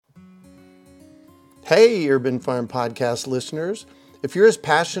Hey, Urban Farm Podcast listeners. If you're as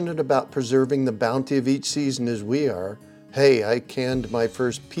passionate about preserving the bounty of each season as we are, hey, I canned my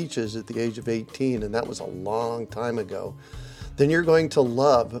first peaches at the age of 18, and that was a long time ago, then you're going to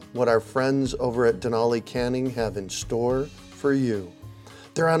love what our friends over at Denali Canning have in store for you.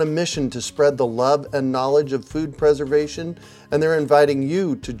 They're on a mission to spread the love and knowledge of food preservation, and they're inviting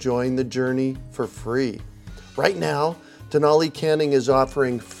you to join the journey for free. Right now, Denali Canning is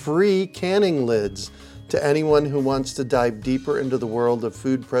offering free canning lids to anyone who wants to dive deeper into the world of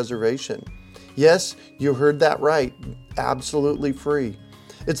food preservation. Yes, you heard that right, absolutely free.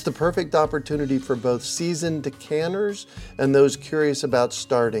 It's the perfect opportunity for both seasoned canners and those curious about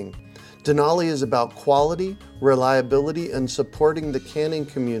starting. Denali is about quality, reliability, and supporting the canning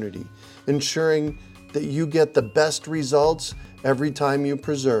community, ensuring that you get the best results every time you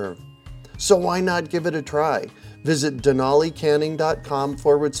preserve. So why not give it a try? Visit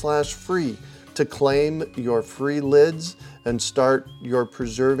denalicanning.com/free to claim your free lids and start your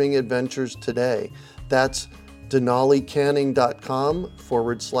preserving adventures today. That's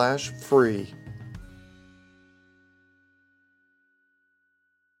denalicanning.com/free.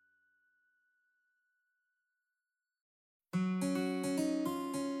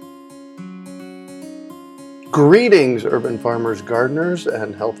 Greetings, urban farmers, gardeners,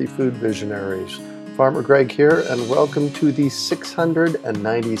 and healthy food visionaries. Farmer Greg here, and welcome to the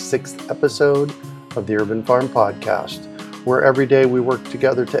 696th episode of the Urban Farm Podcast, where every day we work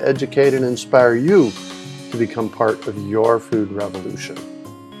together to educate and inspire you to become part of your food revolution.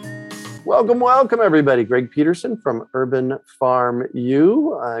 Welcome, everybody. Greg Peterson from Urban Farm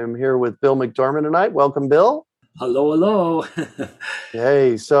U. I'm here with Bill McDormand tonight. Welcome, Bill. Hello.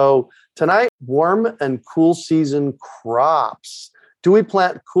 Yay. So tonight, warm and cool season crops. Do we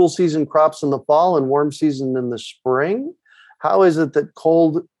plant cool season crops in the fall and warm season in the spring? How is it that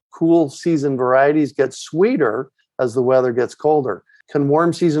cold, cool season varieties get sweeter as the weather gets colder? Can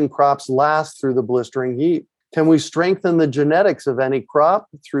warm season crops last through the blistering heat? Can we strengthen the genetics of any crop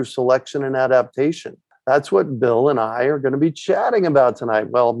through selection and adaptation? That's what Bill and I are going to be chatting about tonight.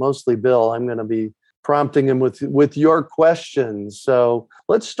 Well, mostly Bill. I'm going to be prompting him with your questions. So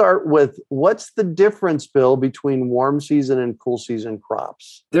let's start with, what's the difference, Bill, between warm season and cool season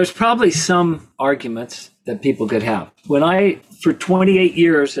crops? There's probably some arguments that people could have. For 28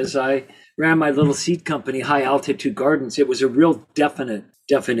 years, as I ran my little seed company, High Altitude Gardens, it was a real definite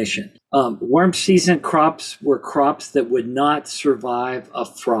definition. Warm season crops were crops that would not survive a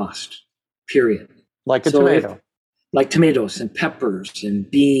frost, period. Like a tomato. Like tomatoes and peppers and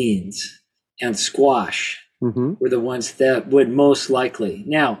beans and squash were the ones that would most likely.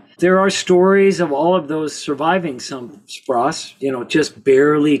 Now, there are stories of all of those surviving some frost, just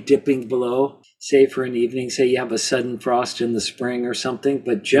barely dipping below, say for an evening, say you have a sudden frost in the spring or something,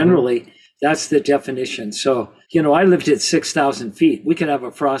 but generally that's the definition. So, I lived at 6,000 feet. We could have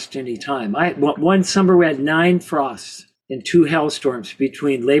a frost anytime. One summer we had 9 frosts and 2 hailstorms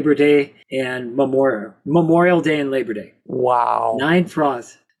between Labor Day and Memorial Day and Labor Day. Wow. 9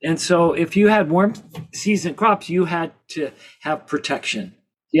 frosts. And so if you had warm season crops, you had to have protection.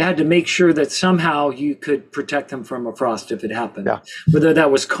 You had to make sure that somehow you could protect them from a frost if it happened, whether that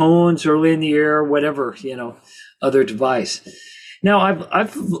was cones early in the year, whatever, other device. Now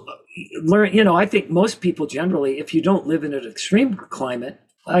I've learned, I think most people generally, if you don't live in an extreme climate,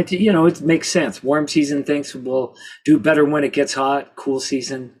 it makes sense. Warm season things will do better when it gets hot. Cool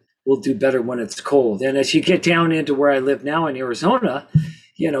season will do better when it's cold. And as you get down into where I live now in Arizona,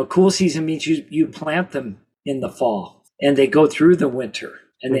 cool season means you plant them in the fall and they go through the winter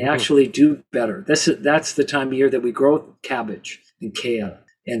and they actually do better. That's the time of year that we grow cabbage and kale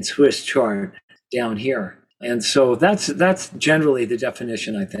and Swiss chard down here. And so that's generally the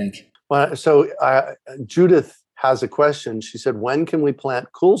definition, I think. Well, so Judith has a question. She said, when can we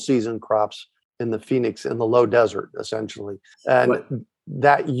plant cool season crops in the Phoenix, in the low desert, essentially? And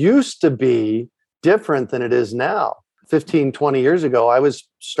that used to be different than it is now. 15, 20 years ago, I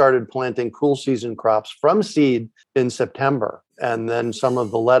started planting cool season crops from seed in September, and then some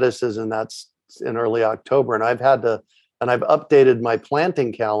of the lettuces, and that's in early October. And I've updated my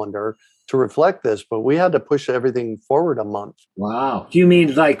planting calendar to reflect this, but we had to push everything forward a month. Wow. Do you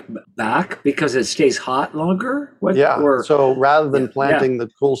mean like back because it stays hot longer? So rather than planting the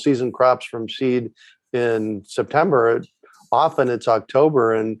cool season crops from seed in September, often it's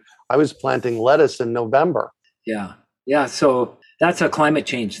October, and I was planting lettuce in November. Yeah, so that's a climate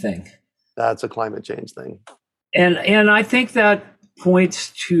change thing. And I think that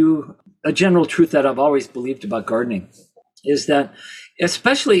points to a general truth that I've always believed about gardening, is that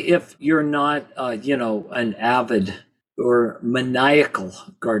especially if you're not, an avid or maniacal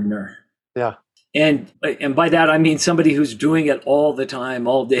gardener, And by that, I mean somebody who's doing it all the time,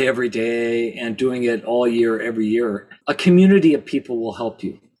 all day, every day, and doing it all year, every year. A community of people will help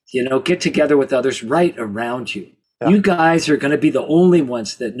you, get together with others right around you. Yeah. You guys are going to be the only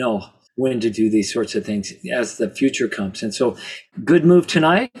ones that know when to do these sorts of things as the future comes. And so good move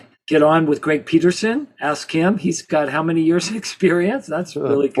tonight. Get on with Greg Peterson. Ask him. He's got how many years of experience? That's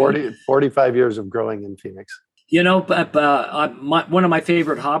really 45 years of growing in Phoenix. One of my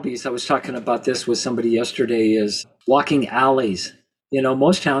favorite hobbies, I was talking about this with somebody yesterday, is walking alleys.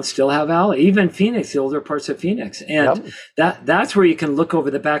 Most towns still have alleys, even Phoenix, the older parts of Phoenix. And that's where you can look over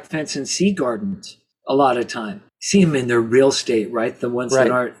the back fence and see gardens a lot of time. See them in their real state, right? The ones that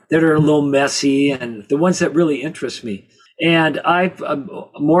are a little messy, and the ones that really interest me. And I've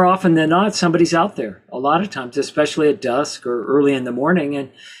more often than not, somebody's out there a lot of times, especially at dusk or early in the morning,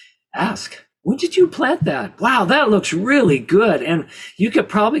 and ask, when did you plant that? Wow, that looks really good. And you could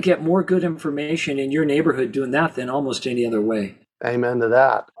probably get more good information in your neighborhood doing that than almost any other way. Amen to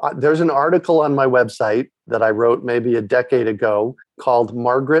that. There's an article on my website that I wrote maybe a decade ago called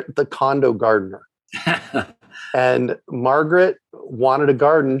Margaret the Condo Gardener. And Margaret wanted a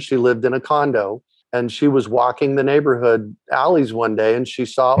garden. She lived in a condo, and she was walking the neighborhood alleys one day, and she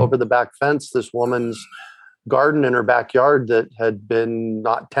saw over the back fence this woman's garden in her backyard that had been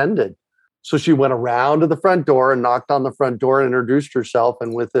not tended. So she went around to the front door and knocked on the front door and introduced herself.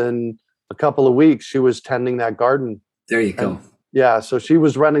 And within a couple of weeks, she was tending that garden. There you go. So she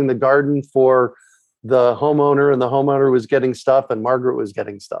was running the garden for the homeowner, and the homeowner was getting stuff, and Margaret was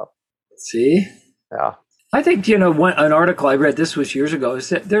getting stuff. See? Yeah. I think, an article I read, this was years ago, is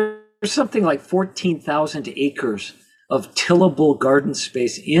that there's something like 14,000 acres of tillable garden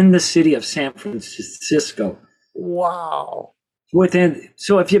space in the city of San Francisco. Wow.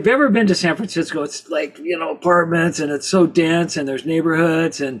 So if you've ever been to San Francisco, it's like, apartments, and it's so dense, and there's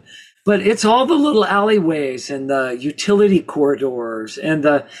neighborhoods, but it's all the little alleyways and the utility corridors and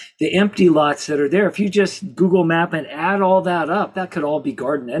the empty lots that are there. If you just Google map and add all that up, that could all be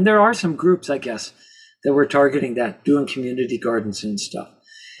garden. And there are some groups, I guess, that we're targeting that, doing community gardens and stuff.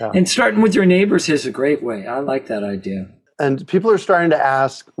 Yeah. And starting with your neighbors is a great way. I like that idea. And people are starting to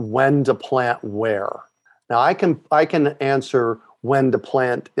ask when to plant where. Now, I can answer when to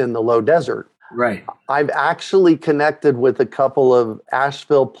plant in the low desert. Right. I've actually connected with a couple of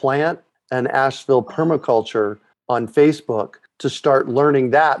Asheville Plant and Asheville Permaculture on Facebook to start learning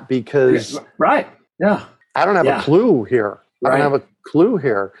that, because I don't have a clue here. I don't have a clue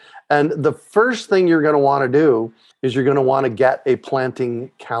here. And the first thing you're going to want to do is you're going to want to get a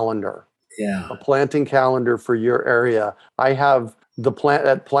planting calendar. Yeah. A planting calendar for your area. I have the plant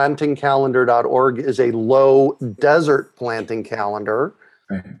at plantingcalendar.org is a low desert planting calendar.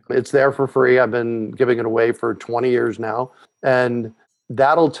 Right. It's there for free. I've been giving it away for 20 years now. And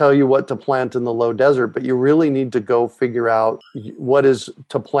that'll tell you what to plant in the low desert, but you really need to go figure out what is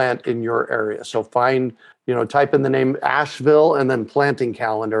to plant in your area. So find, type in the name Asheville and then planting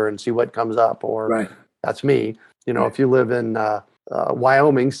calendar and see what comes up. Or that's me. If you live in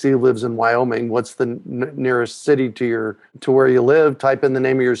Wyoming, Steve lives in Wyoming. What's the nearest city to where you live? Type in the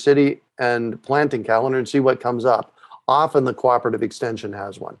name of your city and planting calendar and see what comes up. Often the cooperative extension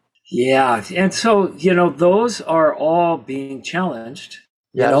has one. Yeah. And so, those are all being challenged.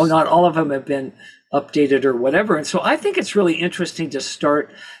 Yes. Not all of them have been updated or whatever. And so I think it's really interesting to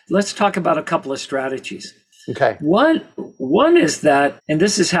start. Let's talk about a couple of strategies. Okay. One is that, and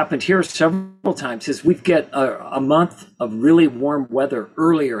this has happened here several times, is we get a month of really warm weather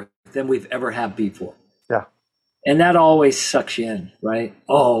earlier than we've ever had before. Yeah. And that always sucks you in, right?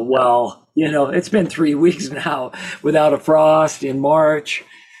 Oh, well, it's been 3 weeks now without a frost in March.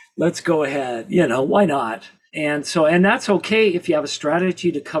 Let's go ahead. Why not? And that's okay if you have a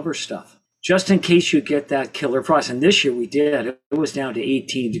strategy to cover stuff, just in case you get that killer frost. And this year we did. It was down to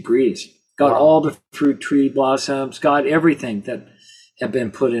 18 degrees. Got all the fruit tree blossoms, got everything that had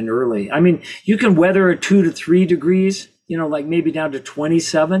been put in early. I mean, you can weather at 2 to 3 degrees, like maybe down to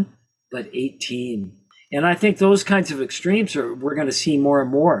 27, but 18. And I think those kinds of extremes we're going to see more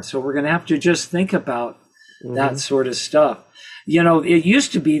and more. So we're going to have to just think about that sort of stuff. It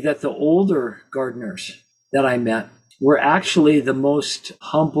used to be that the older gardeners that I met were actually the most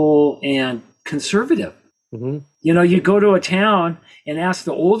humble and conservative. Mm-hmm. You go to a town and ask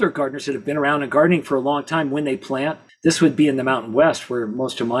the older gardeners that have been around in gardening for a long time when they plant. This would be in the Mountain West where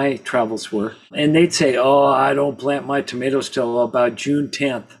most of my travels were. And they'd say, I don't plant my tomatoes till about June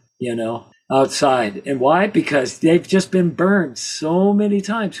 10th, outside. And why? Because they've just been burned so many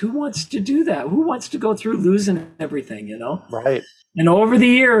times. Who wants to do that? Who wants to go through losing everything, Right. And over the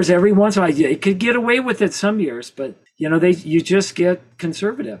years, every once in a while, it could get away with it some years, but, you just get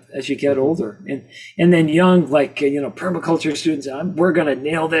conservative as you get older, and then young, like permaculture students, we're going to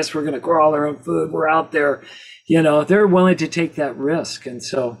nail this. We're going to grow all our own food. We're out there, they're willing to take that risk. And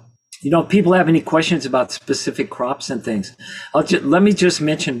so, people have any questions about specific crops and things, let me just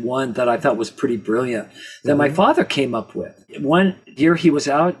mention one that I thought was pretty brilliant that my father came up with. One year he was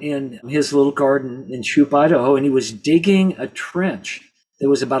out in his little garden in Shoup, Idaho, and he was digging a trench that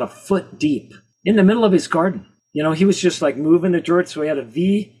was about a foot deep in the middle of his garden. He was just like moving the dirt. So he had a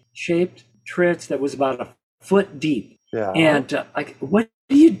V-shaped trench that was about a foot deep. Yeah. And what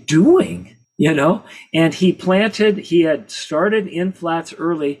are you doing? And he had started in flats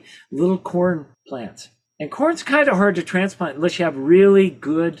early, little corn plants. And corn's kind of hard to transplant unless you have really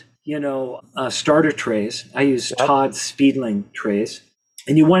good, starter trays. I use Todd Speedling trays.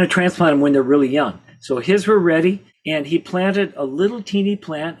 And you want to transplant them when they're really young. So his were ready. And he planted a little teeny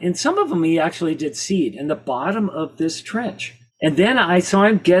plant, and some of them he actually did seed in the bottom of this trench. And then I saw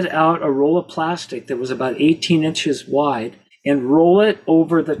him get out a roll of plastic that was about 18 inches wide and roll it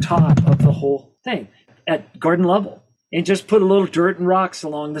over the top of the whole thing at garden level and just put a little dirt and rocks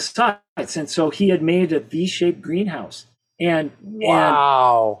along the sides. And so he had made a V-shaped greenhouse.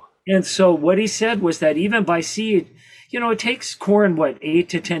 Wow. And so what he said was that even by seed, it takes corn, 8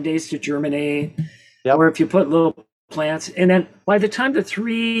 to 10 days to germinate. Yep. Or if you put little plants, and then by the time the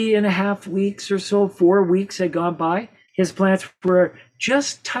 3.5 weeks or so, 4 weeks had gone by, his plants were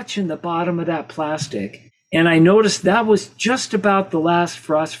just touching the bottom of that plastic. And I noticed that was just about the last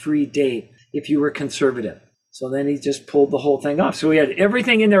frost-free date if you were conservative. So then he just pulled the whole thing off. So he had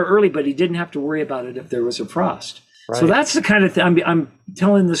everything in there early, but he didn't have to worry about it if there was a frost. Right. So that's the kind of thing I'm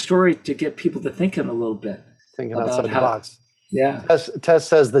telling the story to get people to thinking a little bit. Thinking outside the box. Yeah. Tess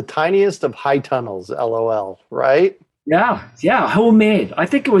says the tiniest of high tunnels, LOL, right? Yeah, homemade. I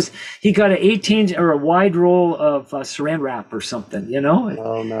think he got an 18 or a wide roll of saran wrap or something,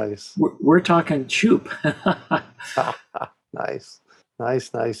 Oh, nice. We're talking Shoup. Nice.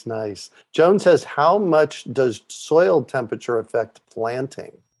 Joan says, how much does soil temperature affect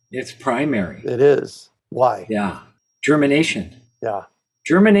planting? It's primary. It is. Why? Yeah. Germination. Yeah.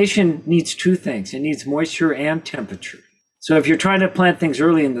 Germination needs two things. It needs moisture and temperature. So if you're trying to plant things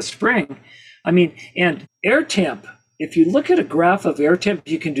early in the spring, and air temp, if you look at a graph of air temp,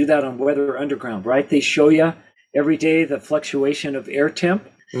 you can do that on Weather Underground, right? They show you every day the fluctuation of air temp.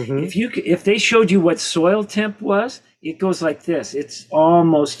 Mm-hmm. If they showed you what soil temp was, it goes like this. It's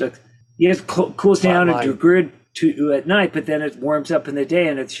almost it cools down a degree to at night, but then it warms up in the day,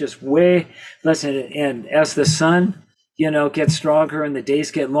 and it's just way less. And as the sun gets stronger and the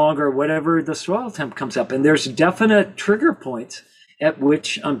days get longer, whatever, the soil temp comes up. And there's definite trigger points at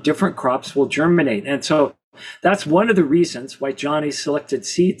which different crops will germinate. And so that's one of the reasons why Johnny's Selected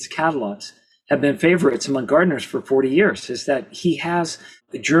Seeds catalogs have been favorites among gardeners for 40 years, is that he has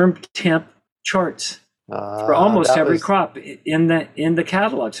the germ temp charts for almost every crop in the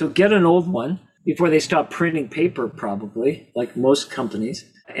catalog. So get an old one before they stop printing paper, probably, like most companies,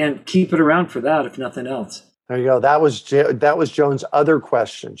 and keep it around for that, if nothing else. There you go. That was Joan's other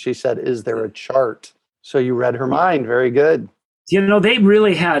question. She said, is there a chart? So you read her mind. Very good. They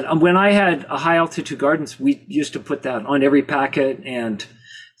really had, when I had a high altitude gardens, we used to put that on every packet and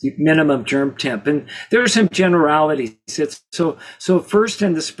the minimum germ temp. And there are some generalities. So first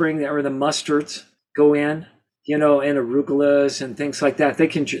in the spring, there are the mustards go in, and arugulas and things like that. They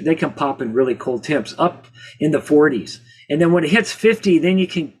can pop in really cold temps up in the 40s. And then when it hits 50, then you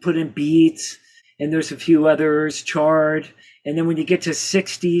can put in beets. And there's a few others, chard. And then when you get to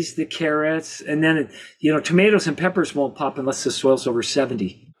 60s, the carrots. And then, tomatoes and peppers won't pop unless the soil's over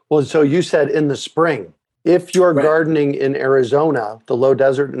 70. Well, so you said in the spring. If you're gardening in Arizona, the low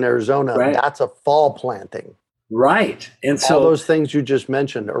desert in Arizona, that's a fall planting. Right. And so all those things you just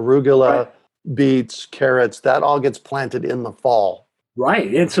mentioned, arugula, beets, carrots, that all gets planted in the fall.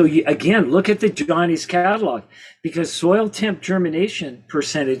 Right. And so, again, look at the Johnny's catalog, because soil temp germination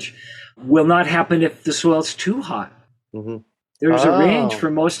percentage will not happen if the soil's too hot. Mm-hmm. There's a range for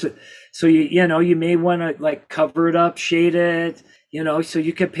most of, so you may want to cover it up, shade it, so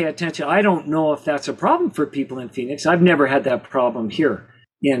you can pay attention. I don't know if that's a problem for people in Phoenix. I've never had that problem here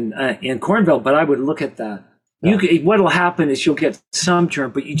in Cornville, but I would look at that. Yeah. What'll happen is you'll get some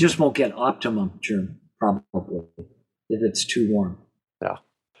germ, but you just won't get optimum germ probably if it's too warm. Yeah.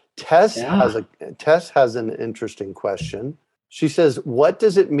 Tess has an interesting question. She says, what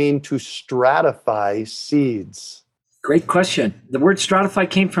does it mean to stratify seeds? Great question. The word stratify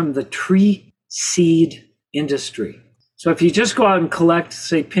came from the tree seed industry. So if you just go out and collect,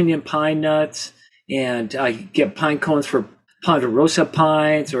 say, pinyon pine nuts and get pine cones for ponderosa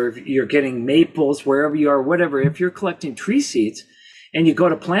pines, or if you're getting maples, wherever you are, whatever, if you're collecting tree seeds and you go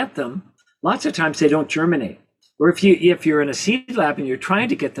to plant them, lots of times they don't germinate. Or if you're in a seed lab and you're trying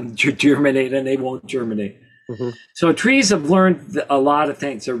to get them to germinate and they won't germinate. So trees have learned a lot of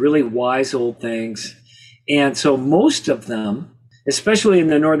things. They're really wise old things. And so most of them, especially in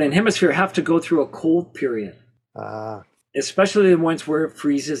the Northern Hemisphere, have to go through a cold period. Especially the ones where it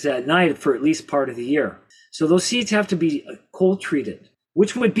freezes at night for at least part of the year. So those seeds have to be cold treated,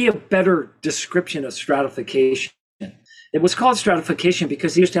 which would be a better description of stratification. It was called stratification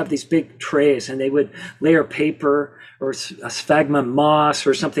because they used to have these big trays and they would layer paper or a sphagnum moss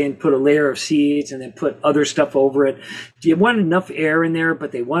or something and put a layer of seeds and then put other stuff over it. You wanted enough air in there,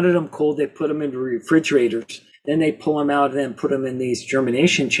 but they wanted them cold. They put them into refrigerators. Then they pull them out and then put them in these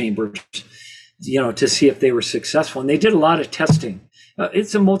germination chambers, to see if they were successful. And they did a lot of testing.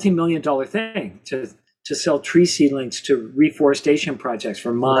 It's a multi-million-dollar thing to sell tree seedlings to reforestation projects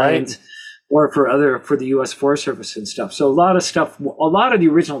for mines. Right. Or for the U.S. Forest Service and stuff. So a lot of the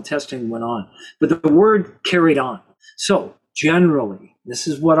original testing went on, but the word carried on. So generally, this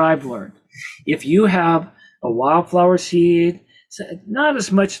is what I've learned. If you have a wildflower seed, not as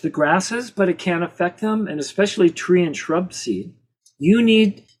much the grasses, but it can affect them, and especially tree and shrub seed, you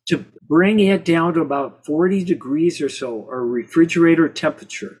need to bring it down to about 40 degrees or so, or refrigerator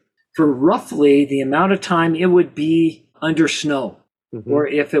temperature, for roughly the amount of time it would be under snow. Or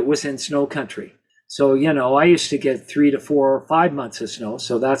if it was in snow country. So, I used to get 3 to 4 or 5 months of snow.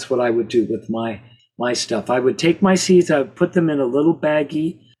 So that's what I would do with my stuff. I would take my seeds, I would put them in a little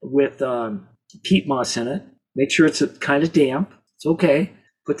baggie with peat moss in it. Make sure it's kind of damp. It's okay.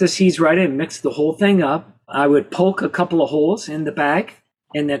 Put the seeds right in, mix the whole thing up. I would poke a couple of holes in the bag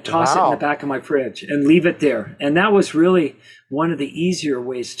and then toss it in the back of my fridge and leave it there. And that was really one of the easier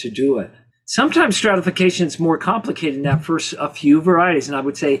ways to do it. Sometimes stratification is more complicated than that for a few varieties. And I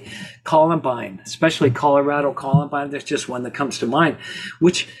would say columbine, especially Colorado columbine, there's just one that comes to mind,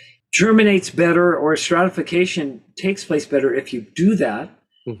 which germinates better, or stratification takes place better if you do that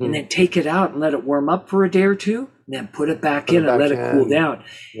and then take it out and let it warm up for a day or two, and then put it back in and let it cool down.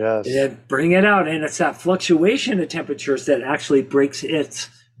 Yes. And then bring it out. And it's that fluctuation of temperatures that actually breaks its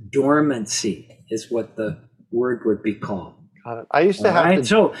dormancy, is what the word would be called. Got it. I used to have to...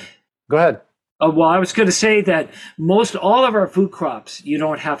 So, go ahead. Well, I was going to say that all of our food crops, you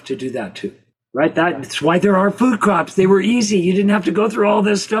don't have to do that to, right? That's why there are food crops. They were easy. You didn't have to go through all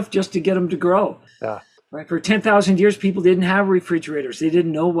this stuff just to get them to grow. Yeah. Right? For 10,000 years, people didn't have refrigerators. They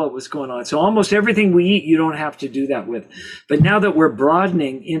didn't know what was going on. So almost everything we eat, you don't have to do that with. But now that we're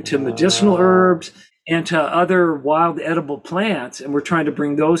broadening into medicinal herbs and to other wild edible plants, and we're trying to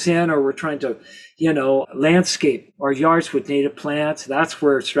bring those in, or we're trying to, landscape our yards with native plants, that's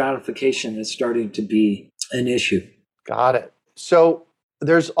where stratification is starting to be an issue. Got it. So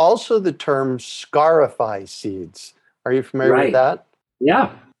there's also the term scarify seeds. Are you familiar with that?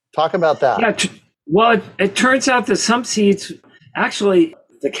 Yeah. Talk about that. Yeah. Well, it turns out that some seeds, actually,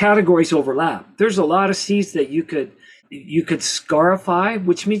 the categories overlap. There's a lot of seeds that you could scarify,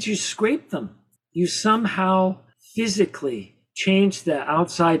 which means you scrape them. You somehow physically change the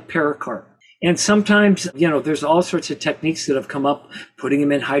outside pericarp. And sometimes, there's all sorts of techniques that have come up, putting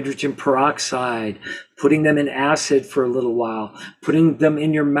them in hydrogen peroxide, putting them in acid for a little while, putting them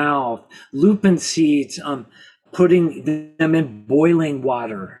in your mouth, lupin seeds, putting them in boiling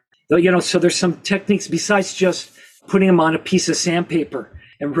water. So there's some techniques besides just putting them on a piece of sandpaper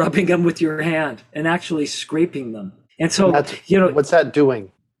and rubbing them with your hand and actually scraping them. And so, what's that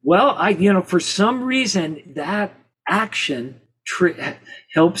doing? Well, for some reason, that action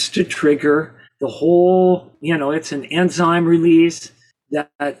helps to trigger the whole, it's an enzyme release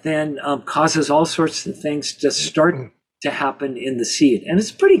that then causes all sorts of things to start to happen in the seed. And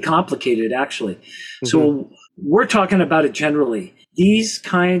it's pretty complicated, actually. So we're talking about it generally. These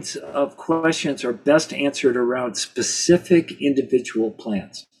kinds of questions are best answered around specific individual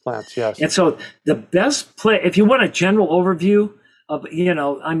plants. Plants, yes. And so the best if you want a general overview of,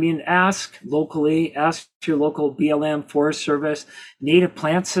 ask locally, ask your local BLM, Forest Service, Native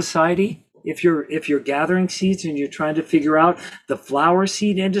Plant Society. If you're gathering seeds and you're trying to figure out, the flower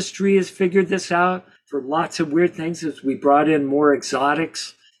seed industry has figured this out for lots of weird things as we brought in more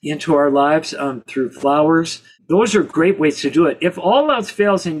exotics into our lives through flowers. Those are great ways to do it. If all else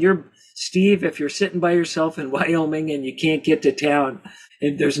fails and Steve, if you're sitting by yourself in Wyoming and you can't get to town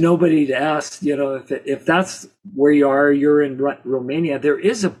and there's nobody to ask, if that's where you are, you're in Romania, there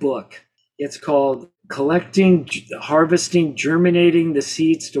is a book. It's called Collecting, Harvesting, Germinating the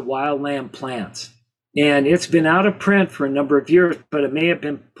Seeds to Wildland Plants. And it's been out of print for a number of years, but it may have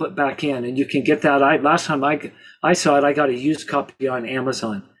been put back in, and you can get that. Last time I saw it, I got a used copy on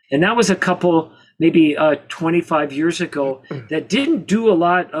Amazon. And that was a couple, maybe 25 years ago, that didn't do a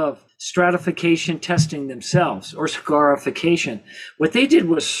lot of stratification testing themselves or scarification. What they did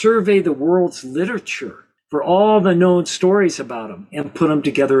was survey the world's literature for all the known stories about them and put them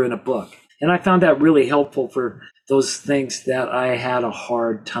together in a book. And I found that really helpful for those things that I had a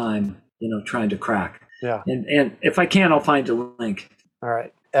hard time, trying to crack. Yeah. And if I can, I'll find a link. All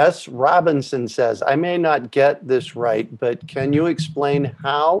right. S. Robinson says, I may not get this right, but can you explain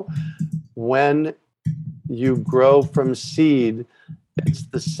how, when you grow from seed, it's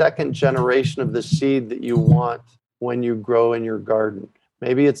the second generation of the seed that you want when you grow in your garden?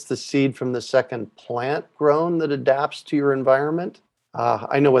 Maybe it's the seed from the second plant grown that adapts to your environment.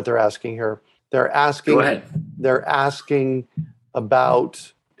 I know what they're asking here. They're asking. Go ahead. They're asking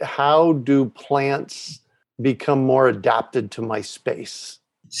about how do plants become more adapted to my space?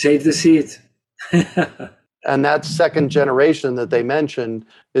 Save the seeds. And that second generation that they mentioned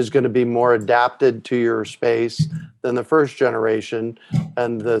is going to be more adapted to your space than the first generation.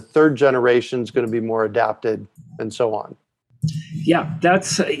 And the third generation is going to be more adapted, and so on. Yeah,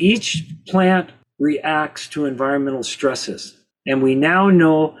 that's each plant reacts to environmental stresses. And we now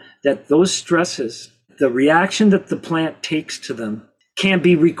know that those stresses, the reaction that the plant takes to them, can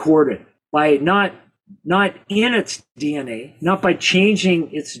be recorded by not in its DNA, not by changing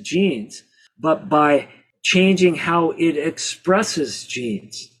its genes, but by changing how it expresses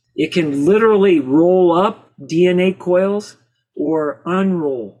genes. It can literally roll up DNA coils or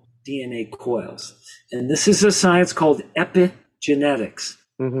unroll DNA coils. And this is a science called epigenetics.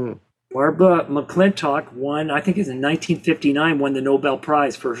 Mm-hmm. Barbara McClintock won, I think it's in 1959, won the Nobel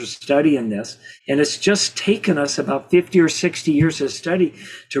Prize for her study in this. And it's just taken us about 50 or 60 years of study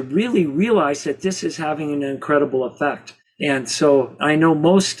to really realize that this is having an incredible effect. And so I know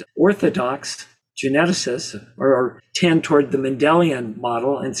most orthodox geneticists are tend toward the Mendelian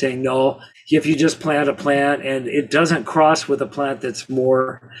model and saying, no, if you just plant a plant and it doesn't cross with a plant that's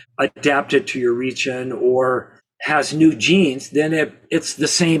more adapted to your region or has new genes, then it's the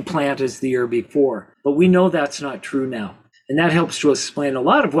same plant as the year before. But we know that's not true now. And that helps to explain a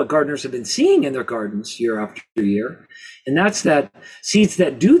lot of what gardeners have been seeing in their gardens year after year. And that's that seeds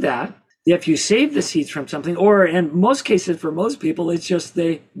that do that, if you save the seeds from something, or in most cases for most people, it's just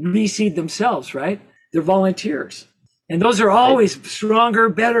they reseed themselves, right? They're volunteers. And those are always stronger,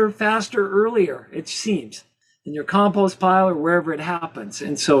 better, faster, earlier, it seems, in your compost pile or wherever it happens.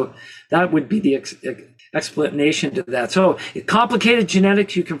 And so that would be the explanation to that. So complicated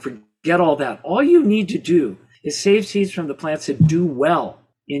genetics, you can forget all that. All you need to do is save seeds from the plants that do well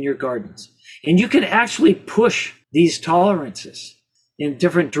in your gardens. And you can actually push these tolerances in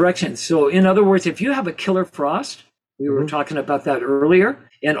different directions. So in other words, if you have a killer frost, we were talking about that earlier,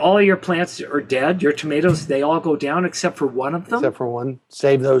 and all your plants are dead, your tomatoes, they all go down except for one of them. Except for one.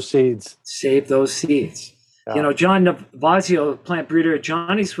 Save those seeds. Save those seeds. Yeah. John Navazio, plant breeder at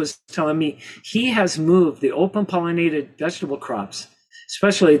Johnny's, was telling me he has moved the open pollinated vegetable crops,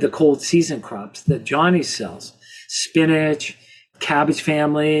 especially the cold season crops that Johnny's sells, spinach, cabbage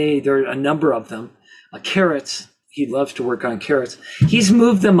family, there are a number of them, carrots. He loves to work on carrots. He's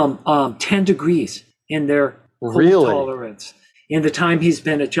moved them 10 degrees in their cold tolerance in the time he's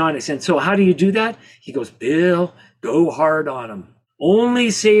been at Johnny's. And so how do you do that? He goes, Bill, go hard on them. Only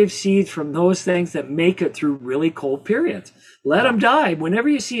save seeds from those things that make it through really cold periods. Let them die. Whenever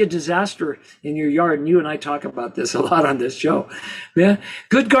you see a disaster in your yard, and you and I talk about this a lot on this show, yeah,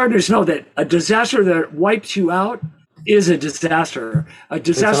 good gardeners know that a disaster that wipes you out is a disaster. A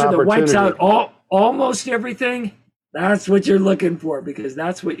disaster that wipes out almost everything, that's what you're looking for, because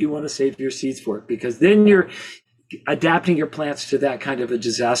that's what you want to save your seeds for, because then you're adapting your plants to that kind of a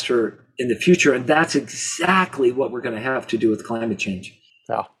disaster in the future. And that's exactly what we're going to have to do with climate change.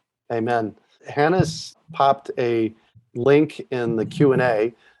 Yeah. Amen. Hannah's popped a link in the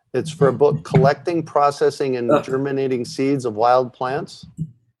Q&A. It's for a book, Collecting, Processing, and Germinating Seeds of Wild Plants.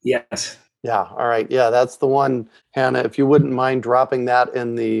 Yes. Yeah. All right. Yeah, that's the one, Hannah. If you wouldn't mind dropping that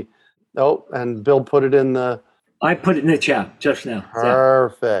in the, and Bill put it in the. I put it in the chat just now.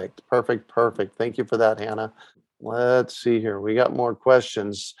 Perfect. Perfect. Thank you for that, Hannah. Let's see here. We got more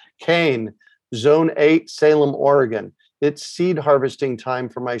questions. Kane, Zone 8, Salem, Oregon. It's seed harvesting time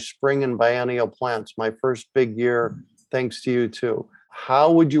for my spring and biennial plants. My first big year, thanks to you too.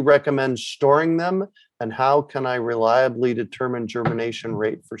 How would you recommend storing them? And how can I reliably determine germination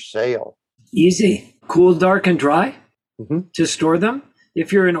rate for sale? Easy. Cool, dark, and dry to store them.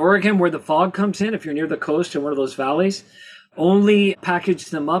 If you're in Oregon where the fog comes in, if you're near the coast in one of those valleys, only package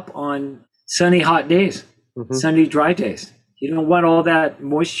them up on sunny, hot days, sunny, dry days. You don't want all that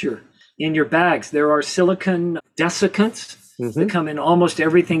moisture in your bags. There are silicone desiccants that come in almost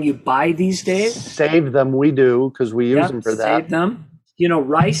everything you buy these days. Save them, we do, because we use them for that. Save them. You know,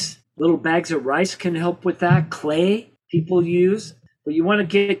 rice, little bags of rice can help with that. Clay people use, but you want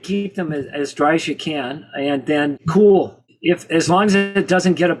to keep them as dry as you can, and then cool. As long as it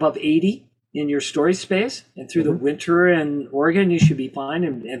doesn't get above 80 in your storage space, and through the winter in Oregon, you should be fine,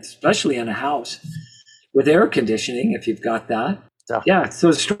 and especially in a house with air conditioning if you've got that. Yeah,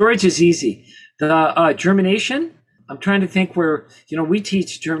 so storage is easy. The germination, I'm trying to think where, we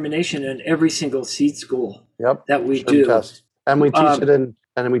teach germination in every single seed school that we do. Test. And we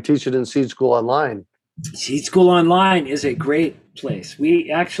teach it in Seed School Online. Seed School Online is a great place.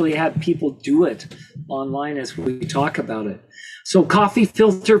 We actually have people do it online as we talk about it. So coffee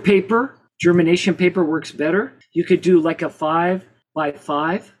filter paper, germination paper works better. You could do like a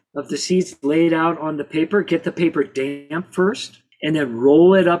 5x5 of the seeds laid out on the paper. Get the paper damp first, and then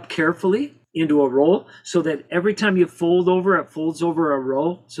roll it up carefully into a roll so that every time you fold over, it folds over a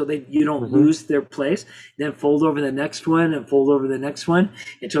row so that you don't lose their place. Then fold over the next one and fold over the next one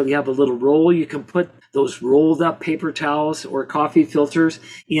until you have a little roll. You can put those rolled up paper towels or coffee filters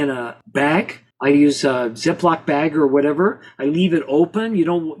in a bag. I use a Ziploc bag or whatever. I leave it open.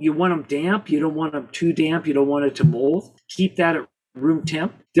 You want them damp. You don't want them too damp. You don't want it to mold. Keep that at room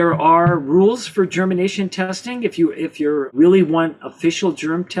temp. There are rules for germination testing. If you really want official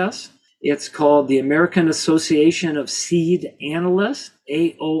germ tests, it's called the American Association of Seed Analysts,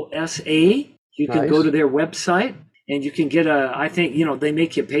 AOSA. You can go to their website and you can get I think, they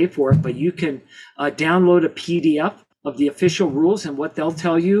make you pay for it, but you can download a PDF of the official rules. And what they'll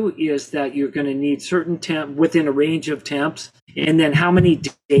tell you is that you're going to need certain temp within a range of temps, and then how many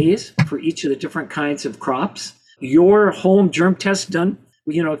days for each of the different kinds of crops. Your home germ test done,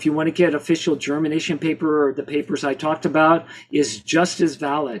 if you want to get official germination paper or the papers I talked about, is just as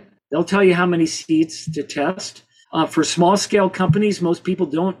valid. They'll tell you how many seeds to test. For small scale companies, most people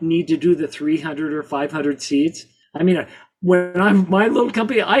don't need to do the 300 or 500 seeds. I mean, when my little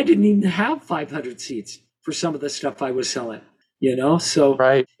company, I didn't even have 500 seeds for some of the stuff I was selling, so.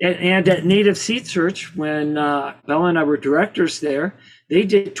 Right. And at Native Seed Search, when Bella and I were directors there, they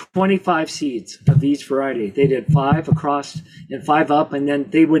did 25 seeds of each variety. They did 5 across and 5 up. And then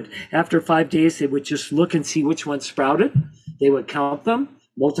they would, after 5 days, they would just look and see which ones sprouted. They would count them.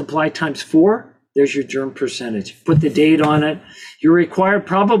 Multiply times 4, there's your germ percentage. Put the date on it. You're required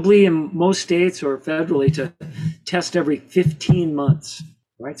probably in most states or federally to test every 15 months,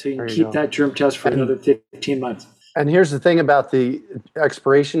 right? So you can keep that germ test for another 15 months. And here's the thing about the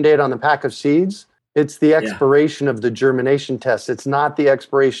expiration date on the pack of seeds. It's the expiration of the germination test. It's not the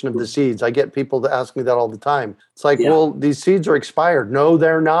expiration of the seeds. I get people to ask me that all the time. It's like, well, these seeds are expired. No,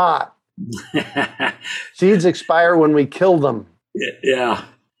 they're not. Seeds expire when we kill them. Yeah.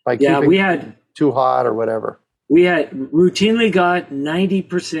 By keeping we had too hot or whatever. We had routinely got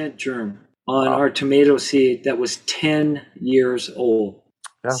 90% germ on our tomato seed that was 10 years old.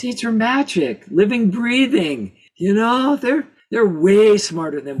 Yeah. Seeds are magic, living, breathing. They're way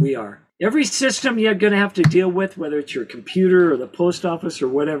smarter than we are. Every system you're going to have to deal with, whether it's your computer or the post office or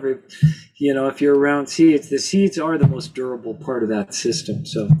whatever, if you're around seeds, the seeds are the most durable part of that system.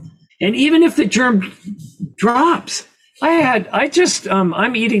 So, and even if the germ drops,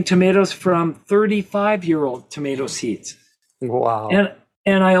 I'm eating tomatoes from 35-year-old tomato seeds. Wow.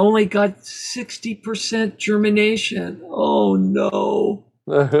 And I only got 60% germination. Oh no.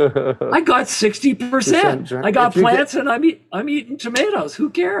 I got 60%. I got plants and I'm eating tomatoes. Who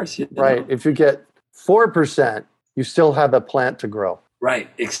cares? Right. If you get 4%, you still have a plant to grow. Right.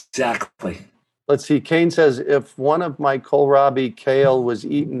 Exactly. Let's see. Kane says, if one of my kohlrabi kale was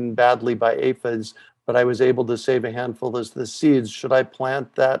eaten badly by aphids, but I was able to save a handful of the seeds, should I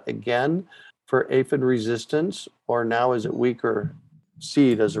plant that again for aphid resistance, or now is it weaker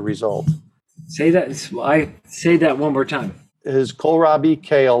seed as a result? Say that one more time. His kohlrabi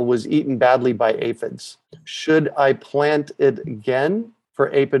kale was eaten badly by aphids. Should I plant it again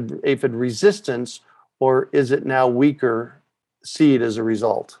for aphid resistance, or is it now weaker seed as a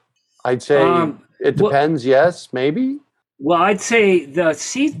result? I'd say it depends. Yes, maybe. Well, I'd say each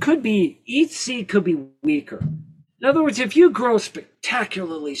seed could be weaker. In other words, if you grow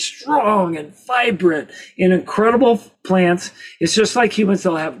spectacularly strong and vibrant and incredible plants, it's just like humans.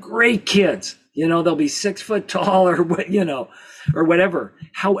 They'll have great kids. They'll be 6 foot tall or whatever.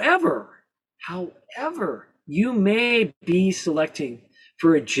 However, you may be selecting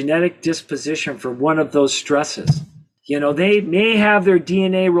for a genetic disposition for one of those stresses. They may have their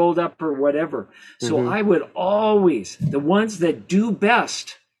DNA rolled up or whatever. So I would always, the ones that do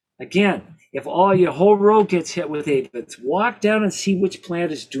best, again, if all your whole row gets hit with aphids, walk down and see which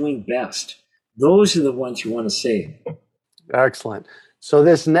plant is doing best. Those are the ones you want to save. Excellent. So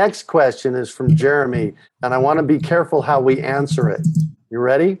this next question is from Jeremy, and I want to be careful how we answer it. You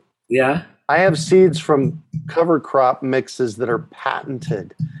ready? Yeah. I have seeds from cover crop mixes that are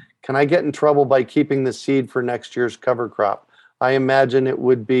patented. Can I get in trouble by keeping the seed for next year's cover crop? I imagine it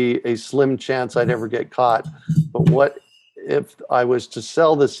would be a slim chance I'd ever get caught. But what if I was to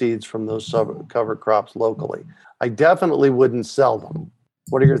sell the seeds from those cover crops locally? I definitely wouldn't sell them.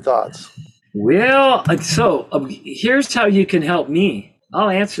 What are your thoughts? Well, so here's how you can help me. I'll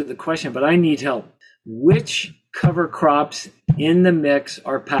answer the question, but I need help. Which cover crops in the mix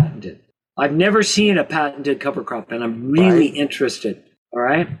are patented? I've never seen a patented cover crop, and I'm really interested. All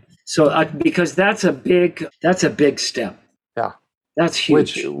right. So because that's a big step. Yeah. That's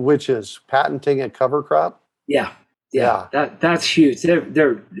huge. Which is patenting a cover crop? Yeah. That's huge.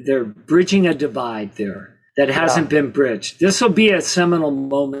 They're bridging a divide there that hasn't been bridged. This will be a seminal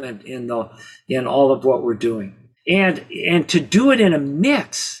moment in all of what we're doing. And to do it in a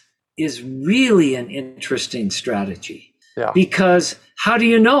mix is really an interesting strategy. Yeah. Because how do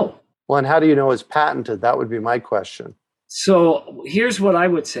you know? Well, and how do you know it's patented? That would be my question. So here's what I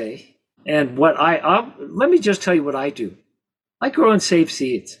would say. And what let me just tell you what I do. I grow and save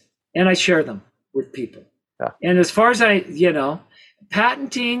seeds and I share them with people. Yeah. And as far as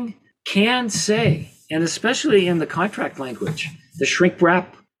patenting can say, and especially in the contract language, the shrink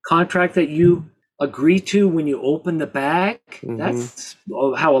wrap contract that you agree to when you open the bag, that's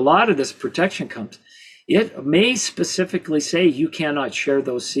how a lot of this protection comes. It may specifically say you cannot share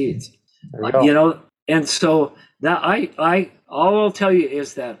those seeds. And so that all I'll tell you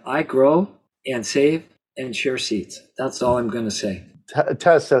is that I grow and save and share seeds. That's all I'm going to say.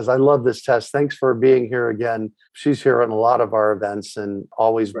 Tess says, I love this, Tess. Thanks for being here again. She's here at a lot of our events and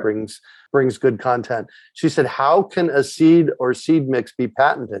always brings good content. She said, how can a seed or seed mix be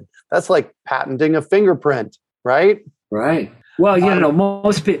patented? That's like patenting a fingerprint, right? Right. Well,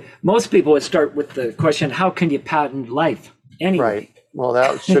 most people would start with the question, how can you patent life anyway? Right. Well,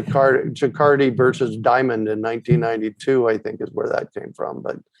 that was Chicardi versus Diamond in 1992, I think is where that came from.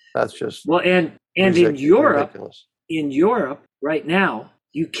 But that's just and in Europe right now,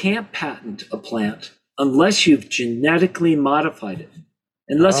 you can't patent a plant unless you've genetically modified it,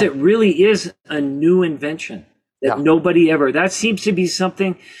 unless it really is a new invention that nobody ever. That seems to be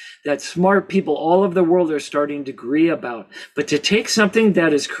something that smart people all over the world are starting to agree about. But to take something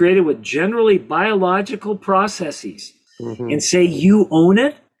that is created with generally biological processes and say you own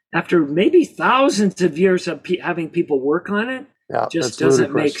it after maybe thousands of years of having people work on it, just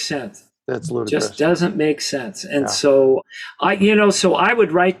doesn't make sense. That's ludicrous. Just doesn't make sense. And so I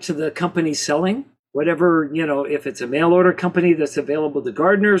would write to the company selling whatever, if it's a mail order company that's available to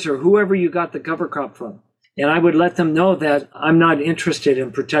gardeners or whoever you got the cover crop from. And I would let them know that I'm not interested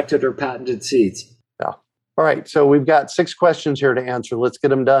in protected or patented seeds. Yeah. All right. So we've got 6 questions here to answer. Let's get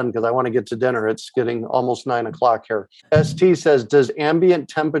them done because I want to get to dinner. It's getting almost 9 o'clock here. ST says, does ambient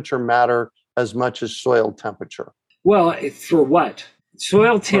temperature matter as much as soil temperature? Well, for what?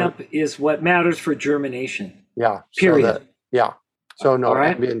 Soil temp is what matters for germination. Yeah. Period. So no,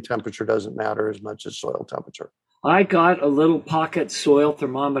 ambient temperature doesn't matter as much as soil temperature. I got a little pocket soil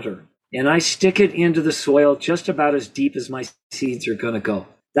thermometer and I stick it into the soil just about as deep as my seeds are going to go.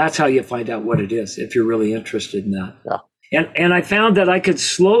 That's how you find out what it is if you're really interested in that. Yeah. And I found that I could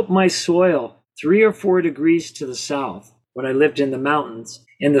slope my soil 3 or 4 degrees to the south when I lived in the mountains,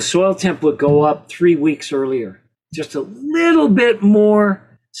 and the soil temp would go up 3 weeks earlier. Just a little bit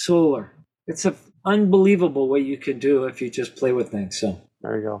more solar. It's an unbelievable what you can do if you just play with things. So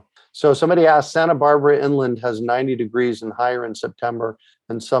there you go. So somebody asked, Santa Barbara inland has 90 degrees and higher in September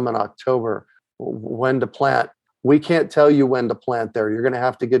and some in October. When to plant? We can't tell you when to plant there. You're going to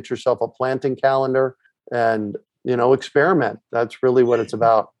have to get yourself a planting calendar and, experiment. That's really what it's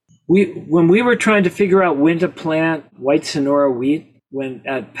about. When we were trying to figure out when to plant white Sonora wheat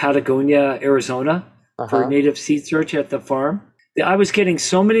at Patagonia, Arizona, for native seed search at the farm, I was getting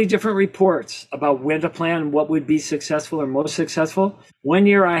so many different reports about when to plant and what would be successful or most successful. One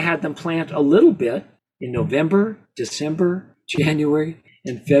year I had them plant a little bit in November, December, January,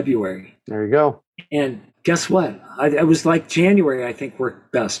 and February. There you go. And guess what? It was like January, I think,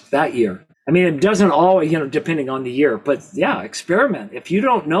 worked best that year. I mean, it doesn't always, depending on the year, but experiment. If you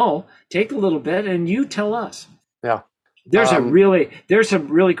don't know, take a little bit and you tell us. Yeah. There's a really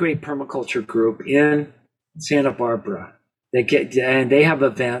great permaculture group in Santa Barbara. They have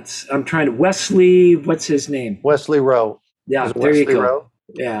events. Wesley, what's his name? Wesley Rowe. Yeah, there you go. Rowe?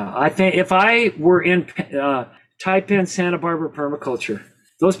 Yeah, I think if I were in, type in Santa Barbara permaculture,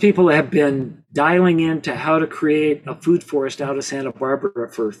 those people have been dialing into how to create a food forest out of Santa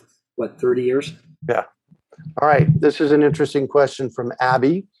Barbara for, 30 years? Yeah. All right. This is an interesting question from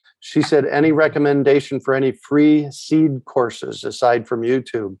Abby. She said, any recommendation for any free seed courses aside from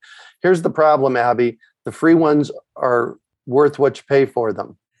YouTube? Here's the problem, Abby. The free ones are worth what you pay for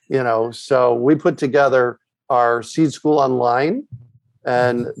them. So we put together our Seed School Online,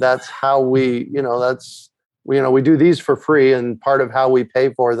 and that's how we do these for free. And part of how we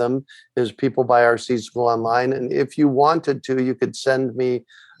pay for them is people buy our Seed School Online. And if you wanted to, you could send me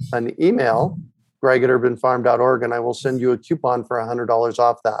an email, greg@urbanfarm.org, and I will send you a coupon for $100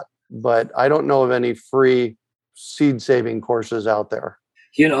 off that. But I don't know of any free seed saving courses out there.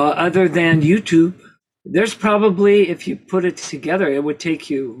 Other than YouTube, there's probably, if you put it together, it would take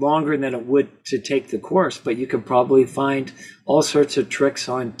you longer than it would to take the course, but you could probably find all sorts of tricks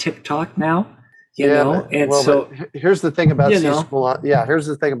on TikTok now. Here's the thing about Seed School. Here's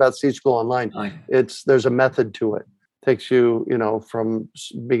the thing about Seed School Online. There's a method to it. Takes you, from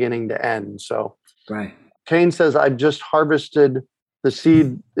beginning to end. So, right. Kane says, I've just harvested the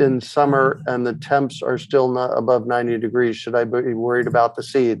seed in summer and the temps are still not above 90 degrees. Should I be worried about the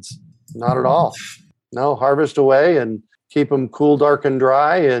seeds? Not at all. No, harvest away and keep them cool, dark, and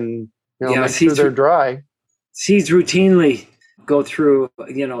dry, and make sure they're dry. Seeds routinely go through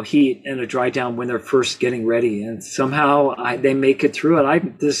heat and a dry down when they're first getting ready, and somehow they make it through it.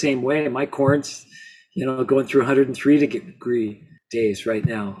 I'm the same way. My corn's going through 103 degree days right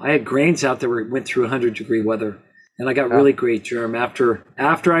now. I had grains out that went through 100 degree weather, and I got really great germ after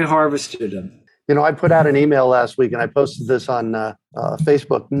I harvested them. I put out an email last week, and I posted this on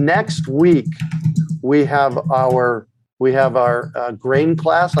Facebook. Next week, we have our grain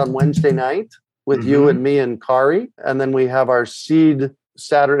class on Wednesday night with you and me and Kari, and then we have our Seed Up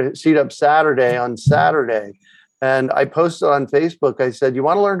Saturday on Saturday. And I posted on Facebook. I said, "You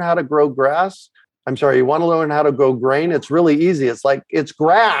want to learn how to grow grass? You want to learn how to grow grain? It's really easy. It's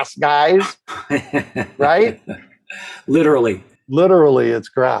grass, guys, right? Literally, it's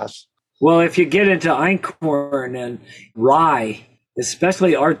grass." Well, if you get into einkorn and rye,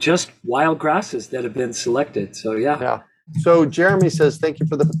 especially, are just wild grasses that have been selected. So, yeah. So Jeremy says, thank you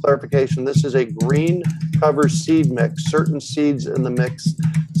for the clarification. This is a green cover seed mix. Certain seeds in the mix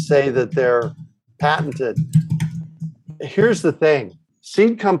say that they're patented. Here's the thing.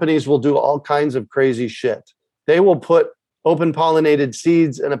 Seed companies will do all kinds of crazy shit. They will put open pollinated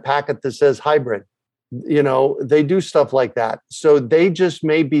seeds in a packet that says hybrid. They do stuff like that. So they just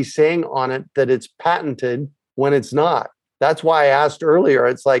may be saying on it that it's patented when it's not. That's why I asked earlier.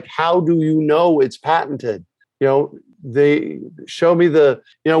 It's like, how do you know it's patented? They show me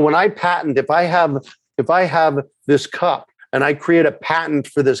when I patent, if I have this cup and I create a patent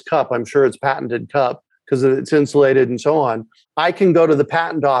for this cup, I'm sure it's patented cup because it's insulated and so on. I can go to the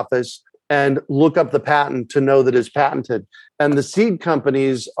patent office and look up the patent to know that it's patented. And the seed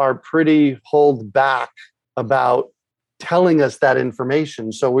companies are pretty hold back about telling us that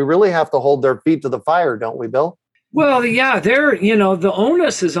information. So we really have to hold their feet to the fire, don't we, Bill? Well, yeah, the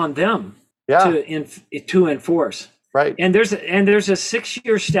onus is on them to enforce. Right. And there's a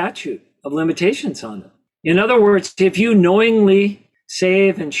 6-year statute of limitations on them. In other words, if you knowingly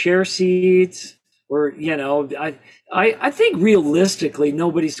save and share seeds, or I think realistically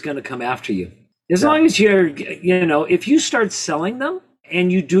nobody's going to come after you as long as you're if you start selling them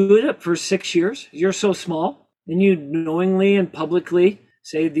and you do it for 6 years, you're so small, and you knowingly and publicly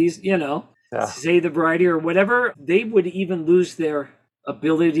say these say the variety or whatever, they would even lose their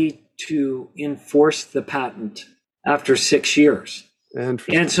ability to enforce the patent after 6 years.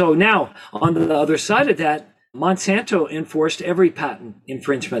 And so now, on the other side of that, Monsanto enforced every patent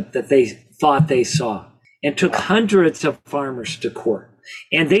infringement that they thought they saw and took hundreds of farmers to court.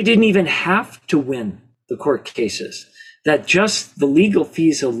 And they didn't even have to win the court cases. That just the legal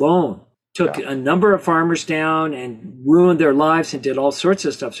fees alone took a number of farmers down and ruined their lives and did all sorts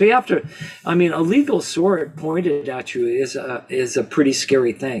of stuff. So you have to, a legal sword pointed at you is a pretty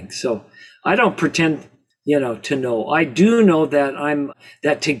scary thing. So I don't pretend, to know. I do know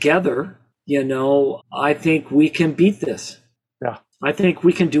that together, I think we can beat this. Yeah. I think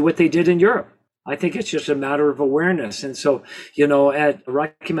we can do what they did in Europe. I think it's just a matter of awareness. And so, at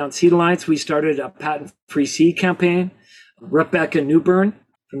Rocky Mountain Seed Alliance, we started a patent-free seed campaign. Rebecca Newburn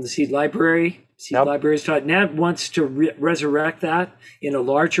from the Seed Library, seedlibraries.net, wants to resurrect that in a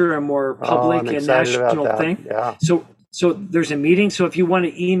larger and more public and national thing. Yeah. So there's a meeting. So if you want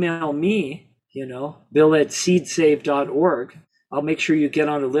to email me, bill@seedsave.org, I'll make sure you get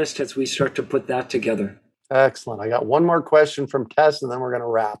on a list as we start to put that together. Excellent. I got one more question from Tess, and then we're going to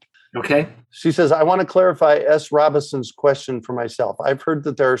wrap. Okay. She says, I want to clarify S. Robinson's question for myself. I've heard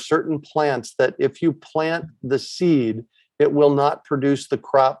that there are certain plants that if you plant the seed, it will not produce the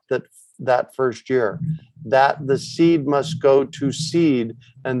crop that first year. That the seed must go to seed,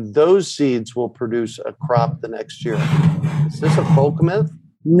 and those seeds will produce a crop the next year. Is this a folk myth?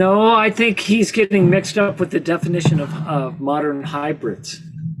 No, I think he's getting mixed up with the definition of modern hybrids.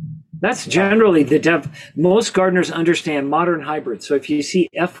 That's generally most gardeners understand modern hybrids. So if you see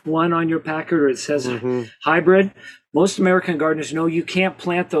F1 on your packet or it says hybrid, most American gardeners know you can't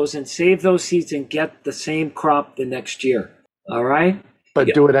plant those and save those seeds and get the same crop the next year. All right?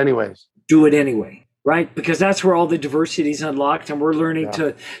 But do it anyways. Do it anyway, right? Because that's where all the diversity is unlocked, and we're learning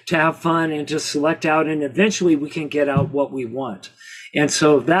to have fun and to select out, and eventually we can get out what we want. And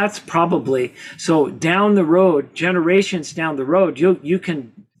so that's probably, so down the road, generations down the road, you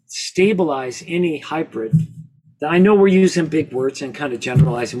can stabilize any hybrid. I know we're using big words and kind of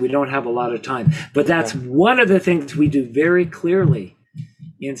generalizing. We don't have a lot of time, but that's one of the things we do very clearly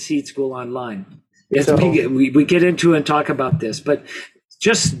in Seed School Online. We get into and talk about this, but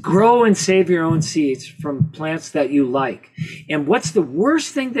just grow and save your own seeds from plants that you like. And what's the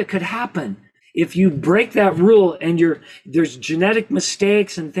worst thing that could happen if you break that rule and there's genetic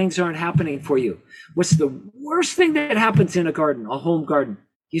mistakes and things aren't happening for you? What's the worst thing that happens in a garden, a home garden?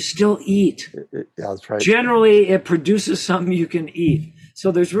 You still eat. Yeah, that's right. Generally, it produces something you can eat.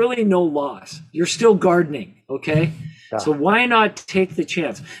 So there's really no loss. You're still gardening, okay? Yeah. So why not take the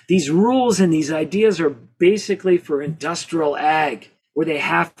chance? These rules and these ideas are basically for industrial ag, where they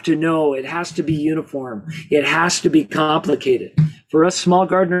have to know, it has to be uniform, it has to be complicated. For us small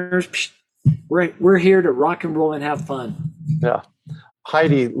gardeners, we're here to rock and roll and have fun. Yeah.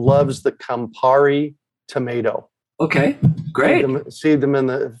 Heidi loves the Campari tomato. Okay, great. See them in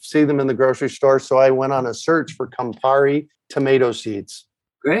the grocery store. So I went on a search for Campari tomato seeds.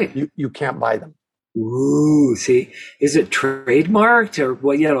 Great. You can't buy them. Ooh, see, is it trademarked or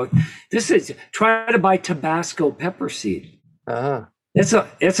what? Try to buy Tabasco pepper seed.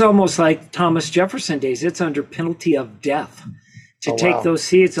 It's almost like Thomas Jefferson days. It's under penalty of death to take those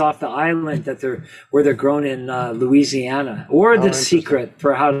seeds off the island where they're grown in Louisiana, or the secret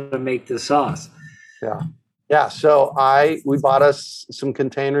for how to make the sauce. Yeah. Yeah, so we bought us some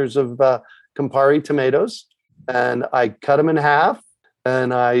containers of Campari tomatoes, and I cut them in half,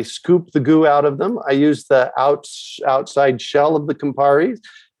 and I scooped the goo out of them. I used the outside shell of the Campari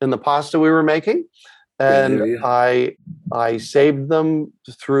in the pasta we were making, and I saved them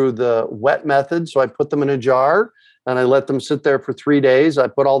through the wet method. So I put them in a jar, and I let them sit there for 3 days. I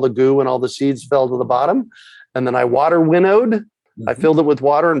put all the goo and all the seeds fell to the bottom, and then I water winnowed. I filled it with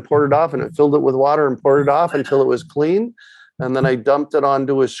water and poured it off, and I filled it with water and poured it off until it was clean. And then I dumped it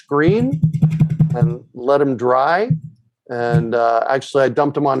onto a screen and let them dry. And actually, I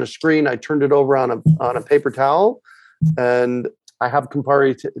dumped them on a screen. I turned it over on a paper towel, and I have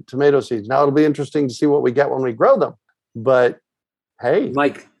Campari tomato seeds. Now it'll be interesting to see what we get when we grow them. But hey,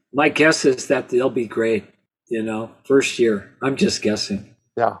 my guess is that they'll be great. First year. I'm just guessing.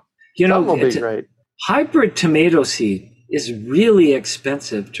 Yeah, some will be great. Hybrid tomato seed is really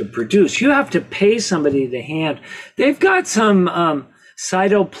expensive to produce. You have to pay somebody to hand. They've got some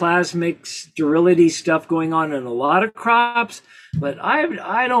cytoplasmic sterility stuff going on in a lot of crops, but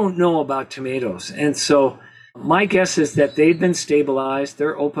I don't know about tomatoes. And so my guess is that they've been stabilized,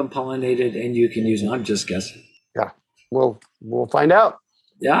 they're open pollinated, and you can use them. I'm just guessing. Yeah, we'll find out.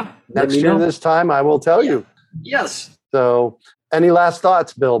 Yeah. Next year this time, I will tell you. Yes. So any last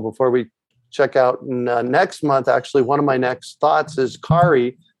thoughts, Bill, before we check out next month? Actually, one of my next thoughts is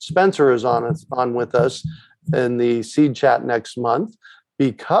Kari Spencer is on with us in the Seed Chat next month,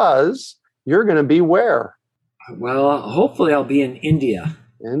 because you're going to be where? Well, hopefully I'll be in India.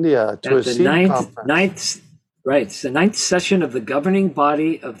 To a seed conference. Right. It's the 9th session of the governing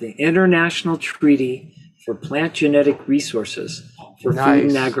body of the International Treaty for Plant Genetic Resources for Food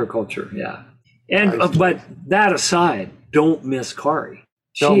and Agriculture. Yeah. And but that aside, don't miss Kari.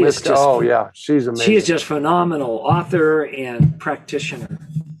 She's amazing. She is just phenomenal author and practitioner.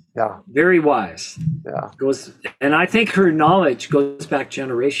 Yeah. Very wise. Yeah. And I think her knowledge goes back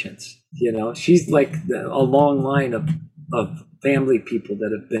generations. She's like a long line of family people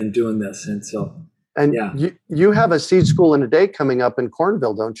that have been doing this. And so, you have a Seed School in a Day coming up in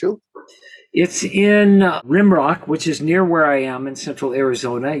Cornville, don't you? It's in Rimrock, which is near where I am in central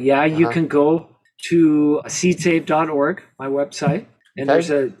Arizona. Yeah, you can go to seedsave.org, my website. And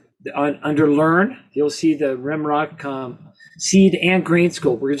there's under Learn, you'll see the Rimrock Seed and Grain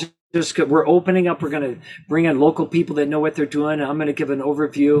School. We're just we're opening up. We're going to bring in local people that know what they're doing. I'm going to give an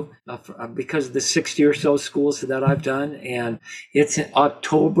overview because of the 60 or so schools that I've done. And it's in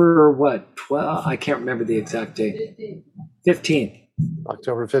October, 12? I can't remember the exact date. 15th.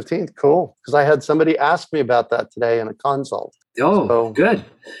 October 15th. Cool. Because I had somebody ask me about that today in a consult. Oh, so, good.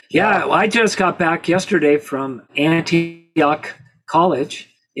 Yeah, I just got back yesterday from Antioch College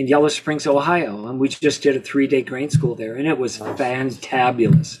in Yellow Springs, Ohio, and we just did a 3-day grain school there, and it was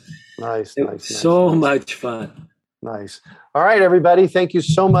fantabulous. Nice. So much fun. Nice. All right, everybody. Thank you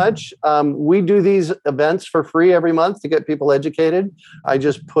so much. We do these events for free every month to get people educated. I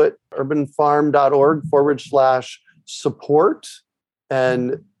just put urbanfarm.org/support.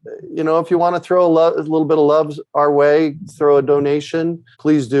 And, if you want to throw a little bit of love our way, throw a donation,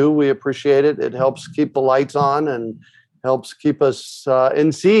 please do. We appreciate it. It helps keep the lights on and helps keep us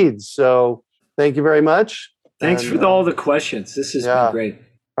in seeds. So thank you very much. Thanks for all the questions. This has been great.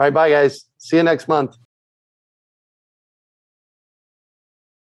 All right. Bye, guys. See you next month.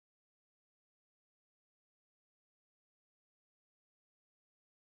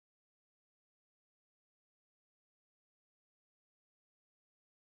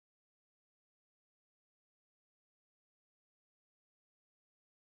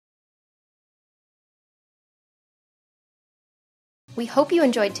 We hope you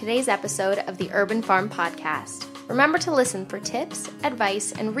enjoyed today's episode of the Urban Farm Podcast. Remember to listen for tips,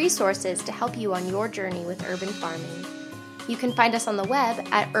 advice, and resources to help you on your journey with urban farming. You can find us on the web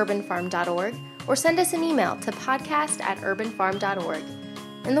at urbanfarm.org or send us an email to podcast@urbanfarm.org.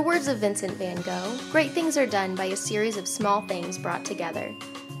 In the words of Vincent van Gogh, great things are done by a series of small things brought together.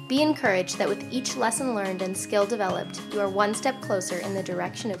 Be encouraged that with each lesson learned and skill developed, you are one step closer in the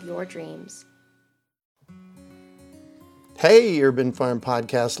direction of your dreams. Hey, Urban Farm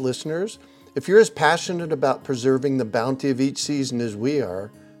Podcast listeners. If you're as passionate about preserving the bounty of each season as we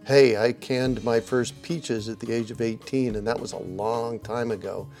are, hey, I canned my first peaches at the age of 18, and that was a long time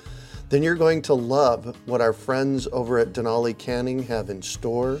ago, then you're going to love what our friends over at Denali Canning have in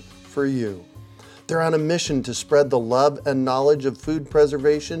store for you. They're on a mission to spread the love and knowledge of food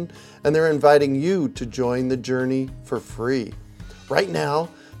preservation, and they're inviting you to join the journey for free. Right now,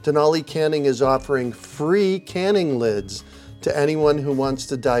 Denali Canning is offering free canning lids to anyone who wants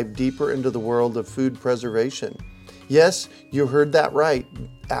to dive deeper into the world of food preservation. Yes, you heard that right,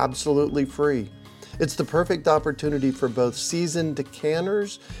 absolutely free. It's the perfect opportunity for both seasoned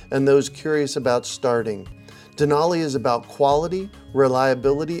decanners and those curious about starting. Denali is about quality,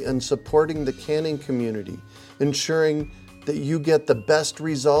 reliability, and supporting the canning community, ensuring that you get the best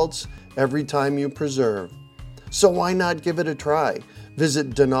results every time you preserve. So why not give it a try? Visit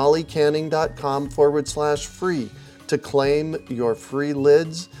denalicanning.com/free to claim your free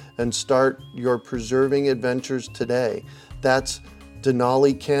lids and start your preserving adventures today. That's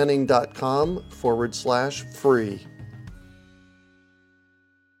denalicanning.com/free.